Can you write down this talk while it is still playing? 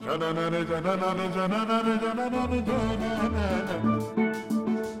You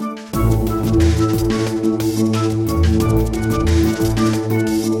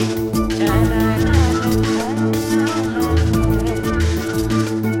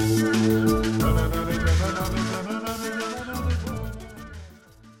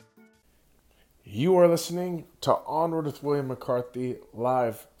are listening to Onward with William McCarthy,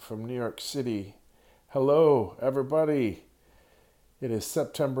 live from New York City. Hello, everybody. It is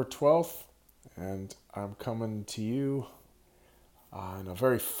September 12th, and I'm coming to you in a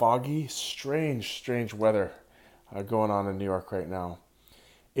very foggy, strange weather going on in New York right now.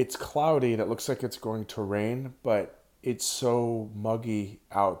 It's cloudy and it looks like it's going to rain, but it's so muggy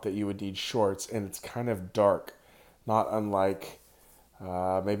out that you would need shorts, and it's kind of dark, not unlike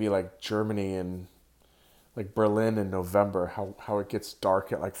maybe like Germany and like Berlin in November, how it gets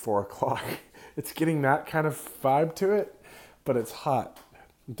dark at like 4 o'clock. It's getting that kind of vibe to it, but it's hot.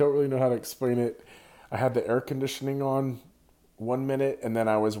 Don't really know how to explain it. I had the air conditioning on 1 minute, and then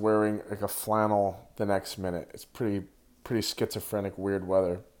I was wearing like a flannel the next minute. It's pretty schizophrenic, weird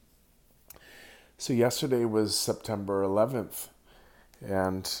weather. So yesterday was September 11th,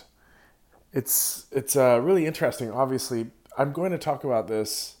 and it's really interesting. Obviously, I'm going to talk about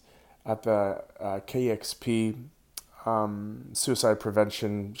this at the KEXP suicide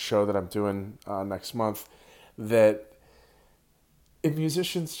prevention show that I'm doing next month. That if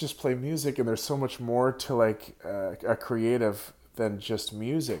musicians just play music, and there's so much more to like a creative than just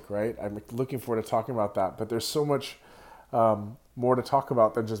music, right? I'm looking forward to talking about that, but there's so much more to talk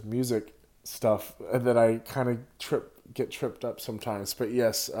about than just music stuff that I kind of get tripped up sometimes. But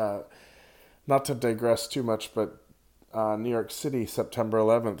yes, not to digress too much, but New York City, September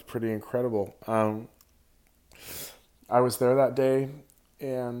 11th, pretty incredible. I was there that day,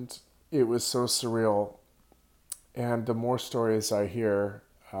 and it was so surreal. And the more stories I hear,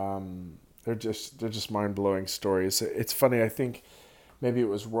 they're just mind blowing stories. It's funny. I think maybe it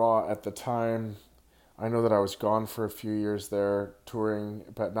was raw at the time. I know that I was gone for a few years there touring,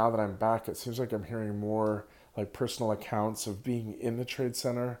 but now that I'm back, it seems like I'm hearing more like personal accounts of being in the Trade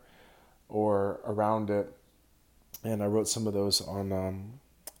Center or around it. And I wrote some of those on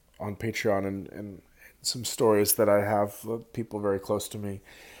Patreon, and some stories that I have of people very close to me.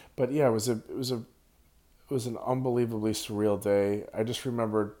 But yeah, it was an unbelievably surreal day. I just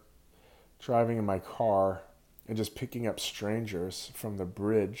remember driving in my car and just picking up strangers from the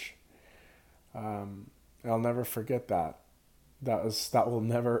bridge. I'll never forget that. That will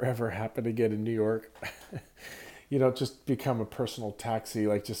never ever happen again in New York. Just become a personal taxi,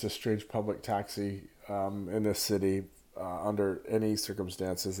 like just a strange public taxi in this city under any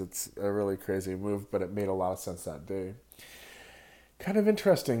circumstances. It's a really crazy move, but it made a lot of sense that day. Kind of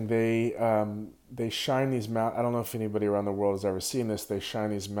interesting. They shine these I don't know if anybody around the world has ever seen this. They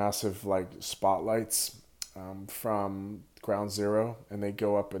shine these massive like spotlights from ground zero, and they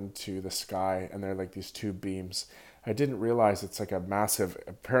go up into the sky, and they're like these two beams. I didn't realize it's like a massive,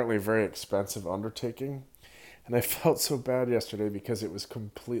 apparently very expensive undertaking. And I felt so bad yesterday because it was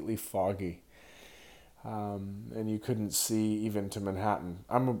completely foggy. And you couldn't see even to Manhattan.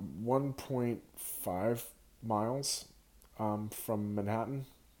 I'm 1.5 miles from Manhattan,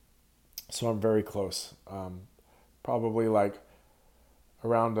 so I'm very close. Probably like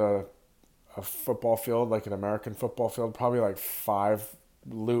around a football field, like an American football field, probably like 5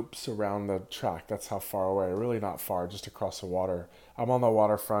 loops around the track. That's how far away. Really not far, just across the water. I'm on the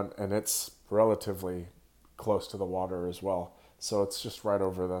waterfront, and it's relatively close to the water as well. So it's just right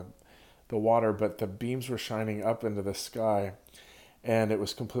over the water, but the beams were shining up into the sky, and it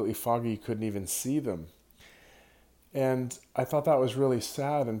was completely foggy. You couldn't even see them. And I thought that was really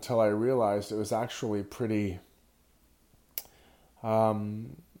sad until I realized it was actually pretty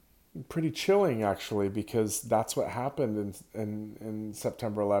chilling, actually, because that's what happened in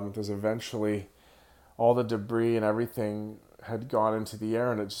September 11th. Is eventually all the debris and everything had gone into the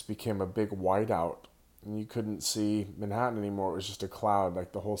air, and it just became a big whiteout, and you couldn't see Manhattan anymore. It was just a cloud.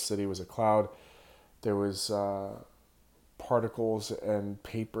 Like the whole city was a cloud. There was particles and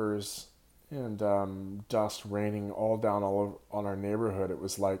papers and dust raining all down all over, on our neighborhood. It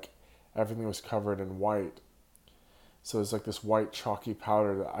was like everything was covered in white. So it was like this white chalky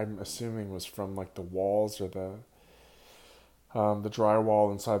powder that I'm assuming was from like the walls or the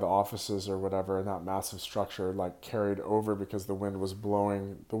drywall inside the offices or whatever, and that massive structure like carried over because the wind was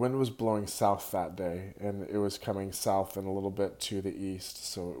blowing. The wind was blowing south that day, and it was coming south and a little bit to the east.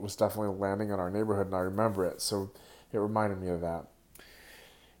 So it was definitely landing on our neighborhood, and I remember it. So it reminded me of that.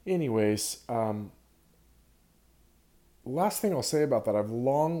 Anyways, last thing I'll say about that, I've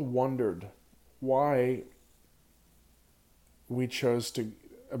long wondered why we chose to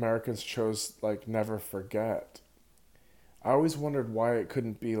Americans chose like never forget. I always wondered why it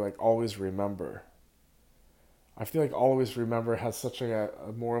couldn't be like always remember. I feel like always remember has such a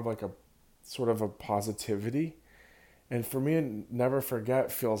more of like a sort of a positivity. And for me, never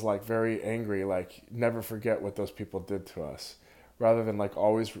forget feels like very angry, like never forget what those people did to us, rather than like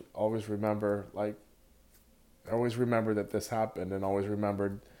always remember, like always remember that this happened, and always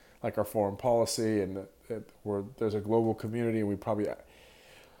remembered like our foreign policy, and that there's a global community, and we probably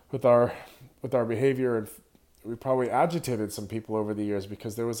with our with our behavior, and we probably agitated some people over the years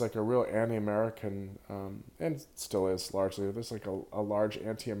because there was like a real anti-American, and still is largely, there's like a large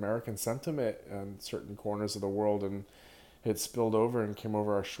anti-American sentiment in certain corners of the world, and it spilled over and came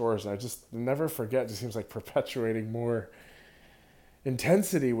over our shores. And I just never forget. It just seems like perpetuating more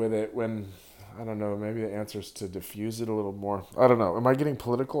intensity with it when, I don't know, maybe the answer is to diffuse it a little more. I don't know. Am I getting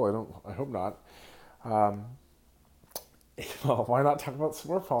political? I hope not. Um, well, why not talk about some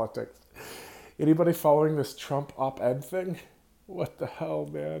more politics? Anybody following this Trump op-ed thing? What the hell,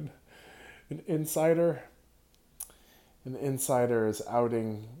 man? An insider? An insider is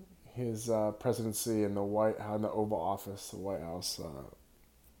outing his presidency in the Oval Office, the White House,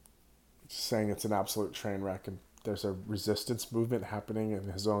 saying it's an absolute train wreck, and there's a resistance movement happening in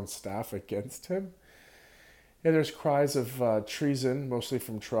his own staff against him. Yeah, there's cries of treason, mostly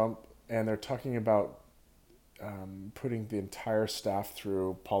from Trump, and they're talking about putting the entire staff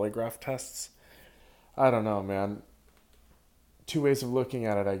through polygraph tests. I don't know, man. Two ways of looking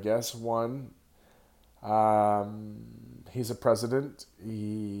at it, I guess. One, he's a president.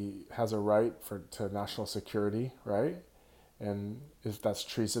 He has a right to national security, right? And if that's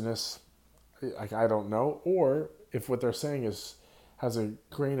treasonous, I don't know. Or if what they're saying is has a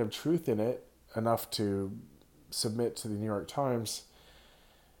grain of truth in it enough to submit to the New York Times,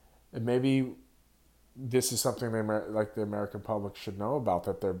 and maybe this is something the American public should know about,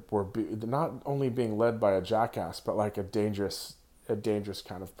 that they're not only being led by a jackass, but like a dangerous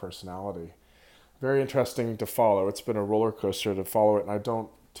kind of personality. Very interesting to follow. It's been a roller coaster to follow it, and I don't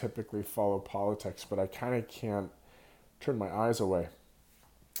typically follow politics, but I kind of can't turn my eyes away.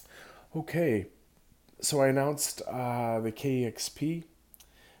 Okay, so I announced the KEXP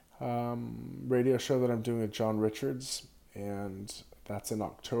radio show that I'm doing with John Richards, and that's in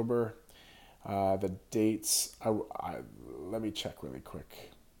October. The dates, let me check really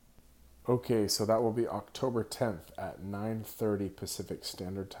quick. Okay, so that will be October 10th at 9:30 Pacific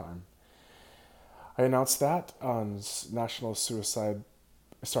Standard Time. I announced that on National Suicide.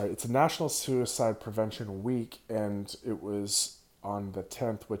 Sorry, it's a National Suicide Prevention Week, and it was on the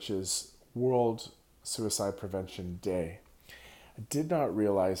 10th, which is World Suicide Prevention Day. I did not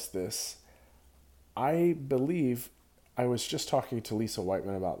realize this. I believe I was just talking to Lisa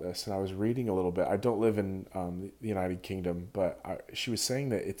Whiteman about this, and I was reading a little bit. I don't live in the United Kingdom, but she was saying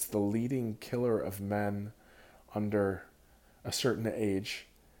that it's the leading killer of men under a certain age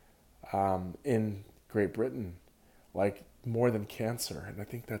in Great Britain, like more than cancer, and I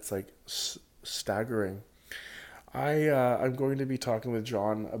think that's like staggering. I'm going to be talking with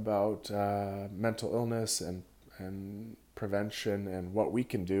John about mental illness and prevention, and what we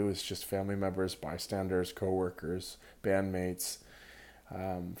can do as just family members, bystanders, coworkers, bandmates,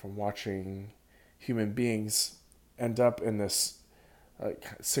 from watching human beings end up in this like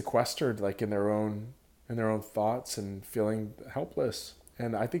sequestered, like in their own thoughts and feeling helpless.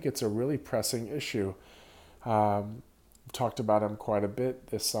 And I think it's a really pressing issue. We've talked about him quite a bit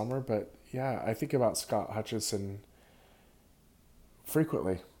this summer, but yeah, I think about Scott Hutchison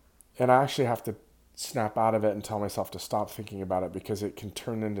frequently. And I actually have to snap out of it and tell myself to stop thinking about it, because it can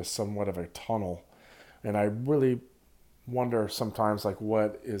turn into somewhat of a tunnel. And I really wonder sometimes, like,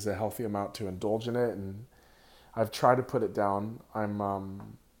 what is a healthy amount to indulge in it. And I've tried to put it down. I'm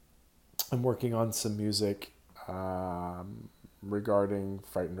working on some music regarding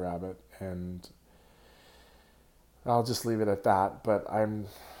Frightened Rabbit, and I'll just leave it at that. But I'm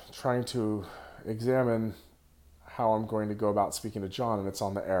trying to examine how I'm going to go about speaking to John, and it's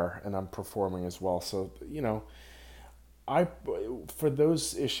on the air, and I'm performing as well. So, I for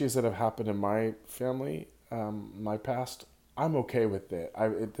those issues that have happened in my family, my past, I'm okay with it.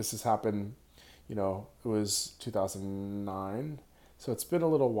 This has happened, it was 2009, so it's been a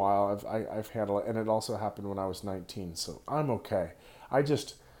little while. I've handled it, and it also happened when I was 19, so I'm okay. I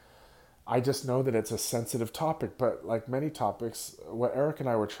just know that it's a sensitive topic, but like many topics, what Eric and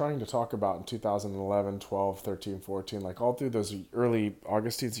I were trying to talk about in 2011, 12, 13, 14, like all through those early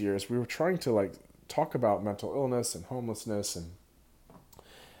Augustine's years, we were trying to like talk about mental illness and homelessness, and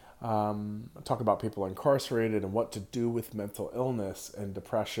talk about people incarcerated and what to do with mental illness and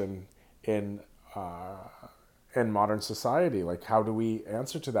depression in in modern society. Like, how do we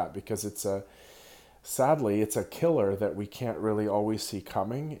answer to that? Because sadly, it's a killer that we can't really always see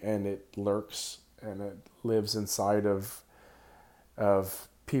coming, and it lurks and it lives inside of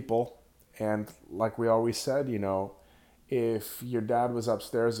people. And like we always said, if your dad was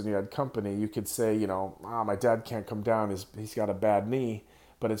upstairs and you had company, you could say, my dad can't come down. He's got a bad knee.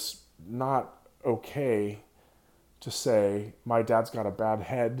 But it's not okay to say, my dad's got a bad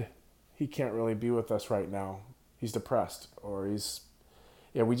head. He can't really be with us right now. He's depressed, or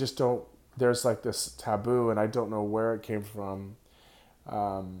we just don't, there's like this taboo, and I don't know where it came from,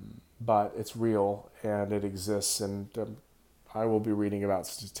 but it's real and it exists. And I will be reading about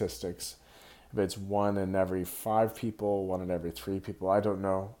statistics. If it's 1 in every 5 people, 1 in every 3 people, I don't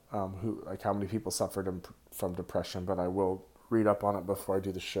know how many people suffered from depression, but I will read up on it before I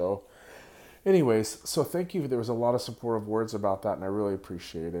do the show. Anyways, so thank you. There was a lot of supportive words about that, and I really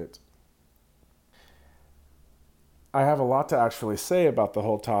appreciate it. I have a lot to actually say about the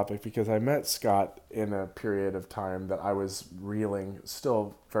whole topic because I met Scott in a period of time that I was reeling,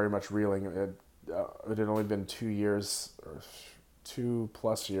 still very much reeling. It had only been 2 years, or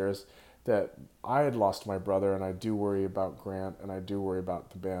 2+ years, that I had lost my brother, and I do worry about Grant, and I do worry about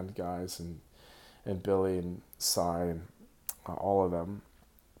the band guys, and Billy and Cy, and all of them.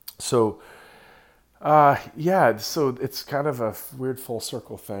 So, yeah, so it's kind of a weird full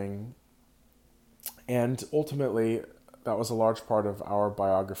circle thing. And ultimately, that was a large part of our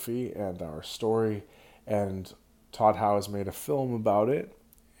biography and our story. And Todd Howe has made a film about it,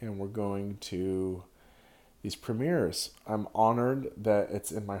 and we're going to these premieres. I'm honored that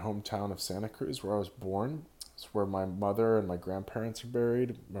it's in my hometown of Santa Cruz, where I was born. It's where my mother and my grandparents are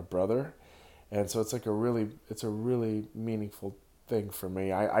buried, my brother. And so it's a really meaningful thing for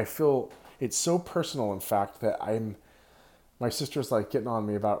me. I feel it's so personal, in fact, that my sister's like getting on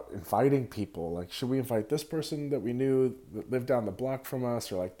me about inviting people. Like, should we invite this person that we knew that lived down the block from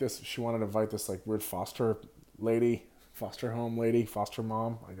us, or like this? She wanted to invite this like weird foster home lady, foster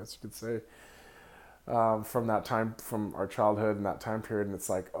mom, I guess you could say, from that time, from our childhood and that time period. And it's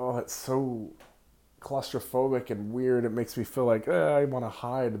like, oh, it's so claustrophobic and weird. It makes me feel like I want to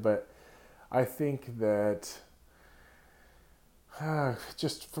hide. But I think that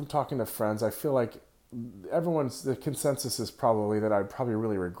just from talking to friends, I feel like the consensus is probably that I probably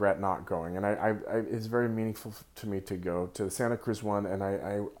really regret not going, and it's very meaningful to me to go to the Santa Cruz one, and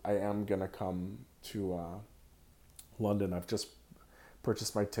I am gonna come to London. I've just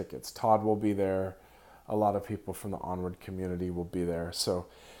purchased my tickets. Todd will be there. A lot of people from the Onward community will be there. So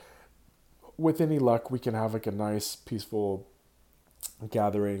with any luck, we can have like a nice, peaceful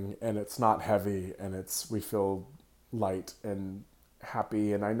gathering, and it's not heavy, and we feel light and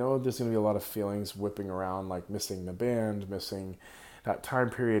happy. And I know there's going to be a lot of feelings whipping around, like missing the band, missing that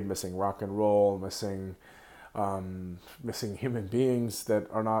time period, missing rock and roll, missing human beings that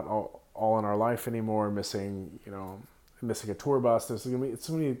are not all in our life anymore, missing a tour bus. It's going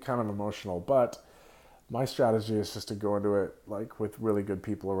to be kind of emotional, but my strategy is just to go into it like with really good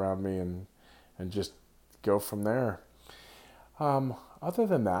people around me, and just go from there. Other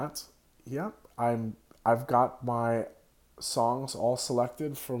than that, yeah, I've got my songs all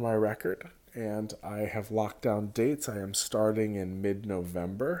selected for my record, and I have locked down dates. I am starting in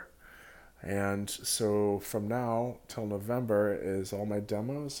mid-November, and so from now till November is all my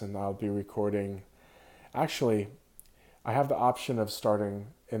demos, and I'll be recording. Actually, I have the option of starting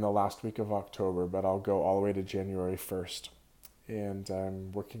in the last week of October, but I'll go all the way to January 1st, and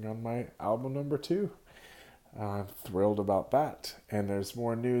I'm working on my album number 2. I'm thrilled about that, and there's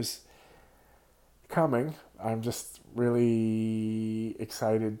more news coming. I'm just really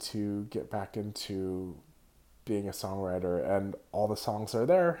excited to get back into being a songwriter, and all the songs are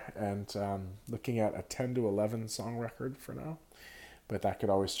there, and looking at a 10 to 11 song record for now, but that could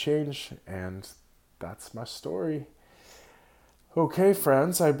always change, and that's my story. Okay,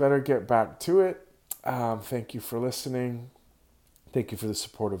 friends, I better get back to it. Thank you for listening. Thank you for the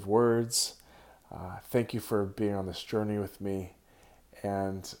supportive words. Thank you for being on this journey with me,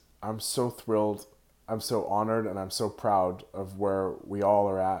 and I'm so thrilled, I'm so honored, and I'm so proud of where we all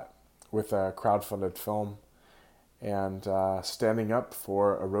are at with a crowdfunded film, and standing up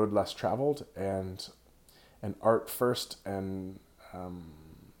for a road less traveled, and an art first, and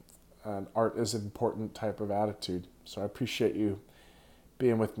an art is important type of attitude. So I appreciate you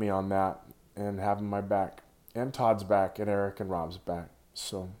being with me on that, and having my back, and Todd's back, and Eric and Rob's back.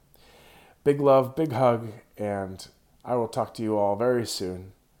 So big love, big hug, and I will talk to you all very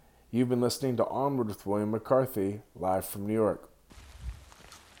soon. You've been listening to Onward with William McCarthy, live from New York.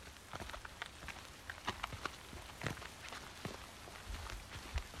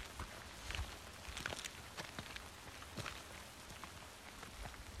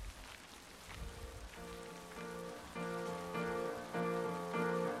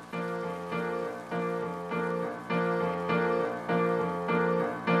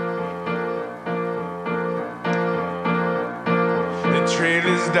 The trail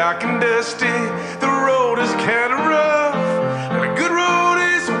is dark and dusty, the road is kinda rough, and a good road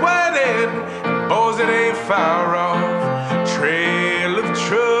is winding, and boys, it ain't far off. Trail of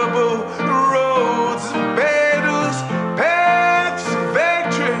trouble, roads of battles, paths of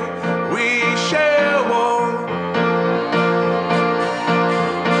victory, we shall walk.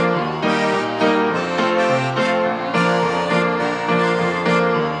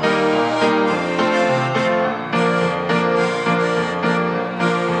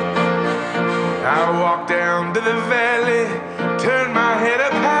 I walk down to the valley,